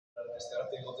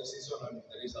starting of the season, and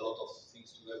there is a lot of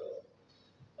things to develop.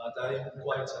 But I'm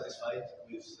quite satisfied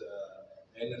with the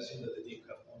energy that the team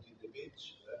have put in the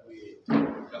pitch. We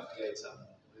have created some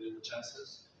really good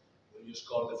chances. When you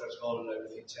score the first goal,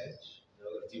 everything changes. The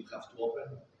other team have to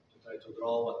open to try to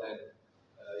draw, but then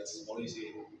it's more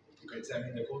easy to get them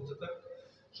in the counter-attack.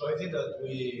 So I think that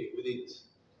we did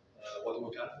what we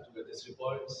can to get the 3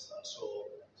 points. Also,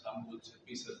 some good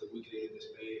pieces that we create the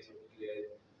space, and we create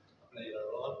a player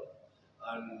role.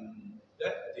 And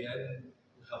yeah, at the end,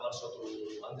 we have also to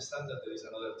understand that there is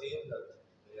another team that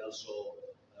they also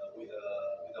with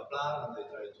a plan and they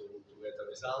try to get a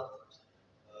result.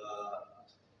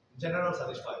 In general,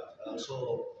 satisfied.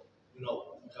 Also, we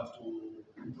have to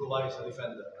improvise a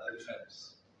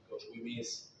defense, because we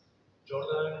miss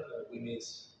Jordan, we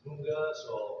miss Nunga,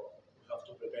 so we have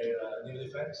to prepare a new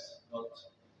defense, not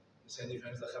the same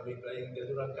defense that have been playing the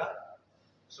Durand Cup.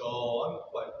 So I'm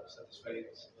quite satisfied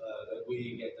that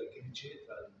we get a clean sheet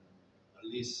and at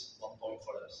least 1 point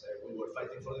for us. We were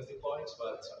fighting for the 3 points,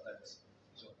 but sometimes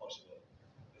it's not possible.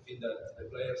 I think that the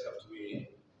players have to be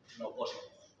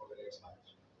positive.